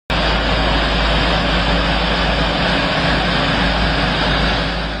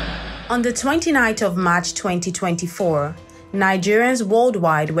On the 29th of March 2024, Nigerians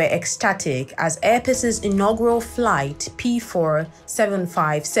worldwide were ecstatic as AirPeace's inaugural flight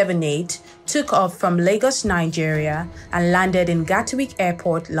P47578 took off from Lagos, Nigeria and landed in Gatwick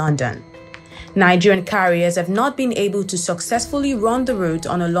Airport, London. Nigerian carriers have not been able to successfully run the route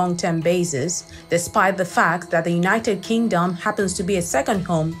on a long-term basis, despite the fact that the United Kingdom happens to be a second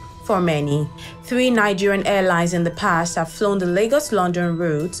home for many. 3 Nigerian airlines in the past have flown the Lagos-London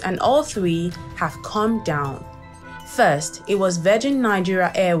route, and all 3 have come down. First, it was Virgin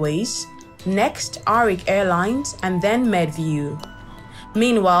Nigeria Airways, next Arik Airlines, and then Medview.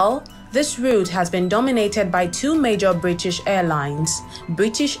 Meanwhile, this route has been dominated by 2 major British airlines,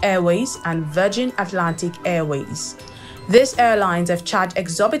 British Airways and Virgin Atlantic Airways. These airlines have charged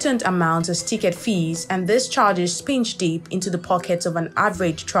exorbitant amounts as ticket fees, and these charges pinch deep into the pockets of an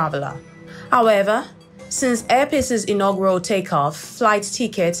average traveler. However, since AirPeace's inaugural takeoff, flight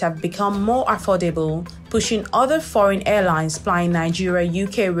tickets have become more affordable, pushing other foreign airlines flying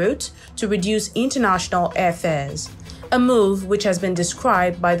Nigeria-UK route to reduce international airfares. A move which has been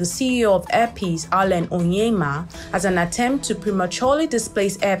described by the CEO of AirPeace, Allen Onyema, as an attempt to prematurely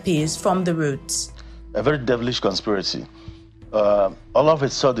displace AirPeace from the routes. A very devilish conspiracy. All of a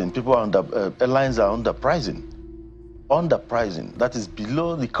sudden, airlines are underpricing. Underpricing, that is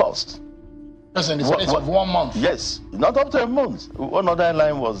below the cost. Yes, in the space of 1 month. Yes, not up to a month. One other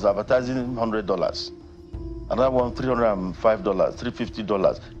airline was advertising $100. Another one $305,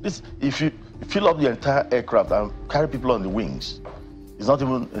 $350. This, if you fill up the entire aircraft and carry people on the wings, it's not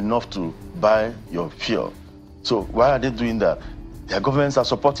even enough to buy your fuel. So why are they doing that? Their governments are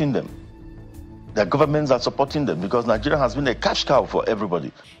supporting them. Their governments are supporting them because Nigeria has been a cash cow for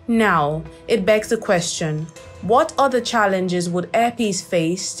everybody. Now, it begs the question, what other challenges would AirPeace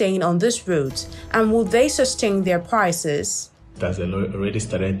face staying on this route, and will they sustain their prices? It has already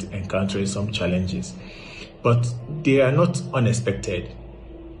started encountering some challenges, but they are not unexpected.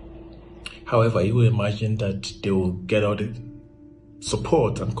 However, you will imagine that they will get all the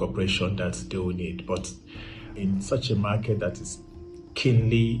support and cooperation that they will need. But in such a market that is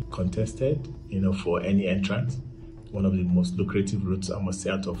keenly contested, for any entrant, one of the most lucrative routes, I must say,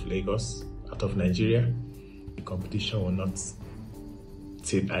 out of Lagos, out of Nigeria, the competition will not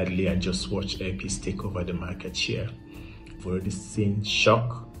sit idly and just watch AirPeace take over the market share. We've already seen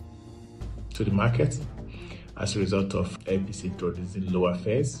shock to the market as a result of AirPeace introducing lower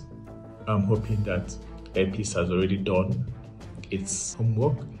fares. I'm hoping that AirPeace has already done its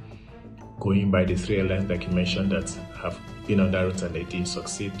homework, going by the 3 airlines like you mentioned that have been on that route and they didn't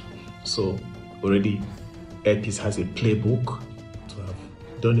succeed. So already AirPeace has a playbook to have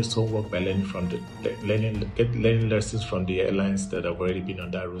done its homework by learning lessons from the airlines that have already been on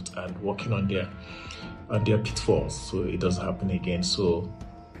that route and working on their pitfalls so it doesn't happen again. So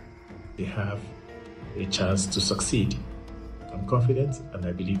they have a chance to succeed. I'm confident, and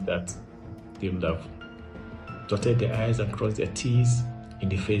I believe that they would have dotted their I's and crossed their T's in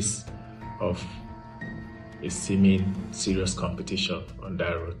the face of a seeming serious competition on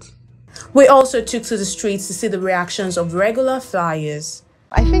that route. We also took to the streets to see the reactions of regular flyers.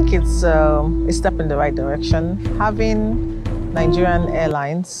 I think it's a step in the right direction. Having Nigerian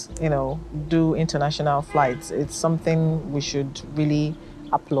airlines, do international flights, it's something we should really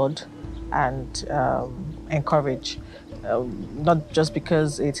applaud and encourage. Not just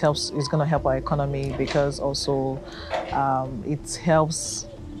because it's going to help our economy, because also it helps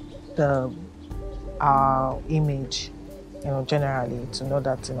our image, generally, to know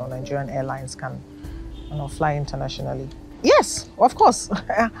that Nigerian airlines can fly internationally. Yes, of course.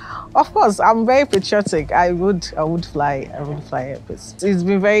 Of course, I'm very patriotic. I would fly AirPeace. It's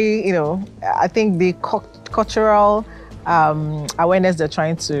been very, I think the cultural awareness they're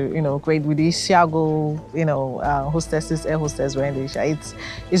trying to, create with the Isiago, hostesses, air hostess wearing the Isha.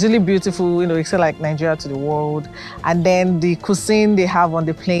 It's really beautiful, it's like Nigeria to the world. And then the cuisine they have on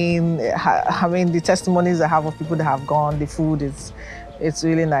the plane, the testimonies I have of people that have gone, the food it's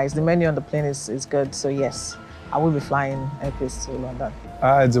really nice. The menu on the plane is good. So yes, I will be flying AirPeace to London.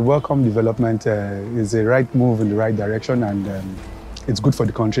 It's a welcome development. It's a right move in the right direction, and it's good for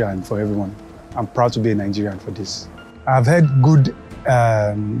the country and for everyone. I'm proud to be a Nigerian for this. I've heard good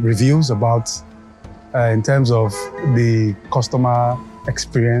reviews about in terms of the customer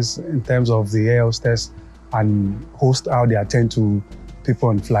experience, in terms of the air hostess and host, how they attend to people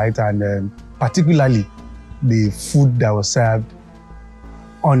on flight, and particularly the food that was served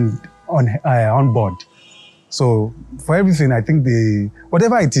on board. So for everything, I think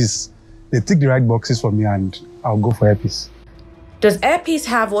whatever it is, they tick the right boxes for me, and I'll go for AirPeace. Does AirPeace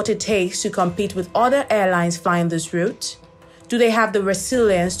have what it takes to compete with other airlines flying this route? Do they have the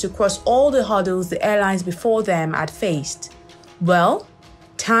resilience to cross all the hurdles the airlines before them had faced? Well,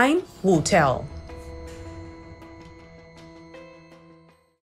 time will tell.